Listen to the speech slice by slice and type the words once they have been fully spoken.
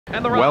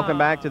And the Welcome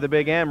back to the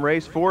Big M.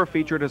 Race 4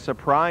 featured a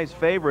surprise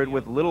favorite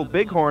with Little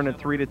Bighorn at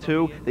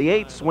 3-2. The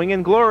 8,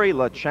 Swingin' Glory,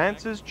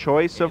 LaChance's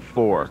choice of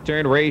 4.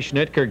 Turn Ray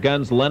Schnitker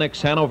guns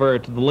Lennox Hanover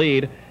to the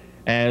lead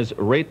as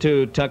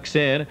RHAETO tucks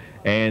in,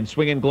 and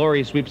Swingin'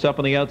 Glory sweeps up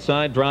on the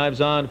outside, drives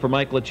on for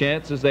Mike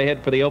LaChance as they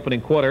head for the opening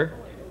quarter.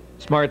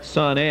 Smart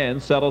Sun Ann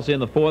settles in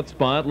the 4th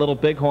spot. Little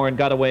Bighorn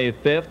got away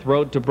 5th.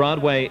 Road to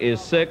Broadway is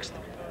 6th.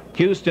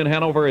 Houston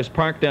Hanover is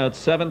parked out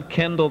 7th.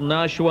 Kendall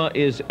Nashua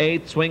is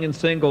 8th. Swingin'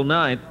 Single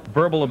 9th.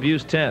 Verbal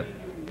Abuse 10th.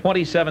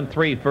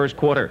 27-3 first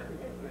quarter.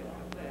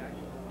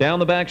 Down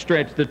the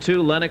backstretch, the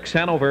 2, Lennox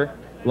Hanover.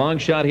 Long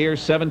shot here,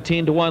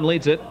 17-1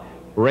 leads it.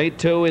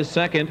 RHAETO is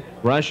 2nd.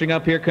 Rushing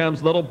up, here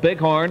comes Little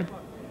Bighorn.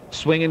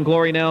 Swingin'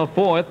 Glory now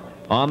 4th.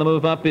 On the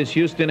move up is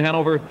Houston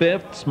Hanover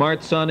 5th.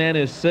 Smart Sun N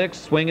is 6th.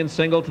 Swingin'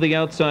 Single to the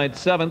outside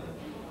 7th.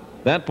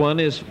 That one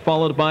is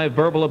followed by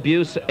Verbal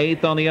Abuse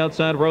 8th on the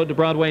outside. Road to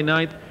Broadway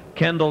 9th.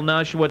 Kendall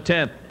Nashua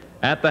 10th.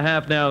 At the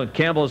half now,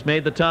 Campbell has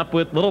made the top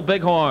with Little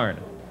Bighorn.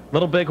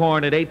 Little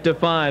Bighorn at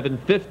 8-5 and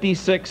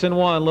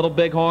 56-1. Little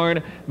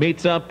Bighorn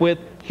meets up with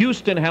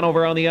Houston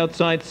Hanover on the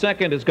outside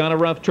 2nd. Has gone a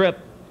rough trip.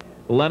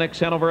 Lennox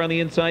Hanover on the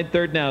inside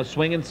 3rd now.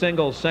 Swingin'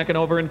 Single 2nd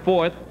over and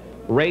 4th.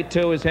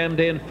 RHAETO is hemmed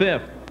in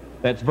 5th.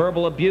 That's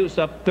Verbal Abuse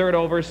up 3rd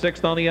over,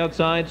 6th on the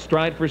outside.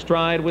 Stride for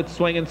stride with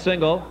Swingin'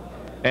 Single.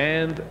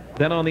 And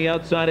then on the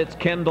outside, it's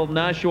Kendall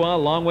Nashua.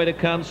 Long way to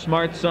come.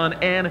 Smart Sun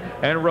N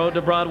and Road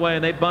to Broadway,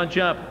 and they bunch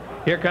up.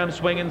 Here comes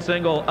Swingin'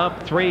 Single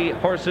up 3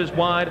 horses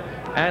wide.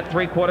 At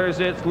 3/4,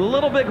 it's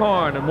Little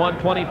Bighorn and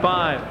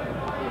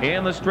 125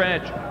 in the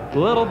stretch.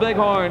 Little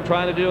Bighorn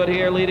trying to do it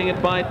here, leading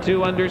it by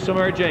 2 under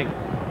submerging.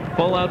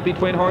 Full out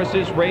between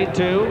horses.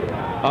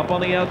 RHAETO. Up on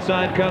the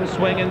outside comes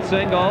Swingin'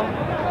 Single.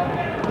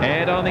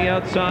 And on the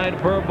outside,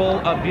 Verbal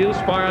Abuse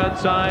far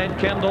outside.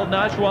 Kendall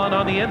Nashua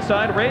on the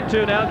inside.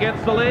 RHAETO now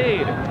gets the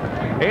lead.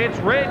 It's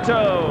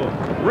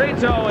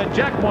RHAETO and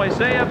Jack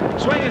Moiseyev.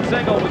 Swingin'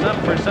 Single was up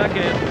for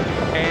 2nd,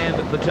 and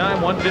the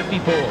time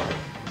 1:54.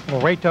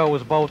 Well, RHAETO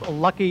was both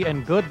lucky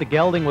and good. The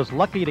gelding was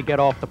lucky to get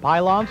off the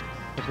pylons.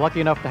 Was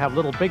lucky enough to have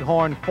Little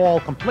Bighorn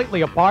fall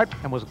completely apart,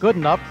 and was good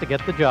enough to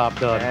get the job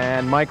done.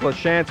 And Mike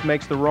LaChance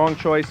makes the wrong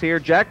choice here.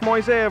 Jack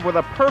Moiseyev with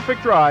a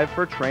perfect drive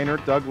for trainer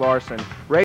Doug Larson.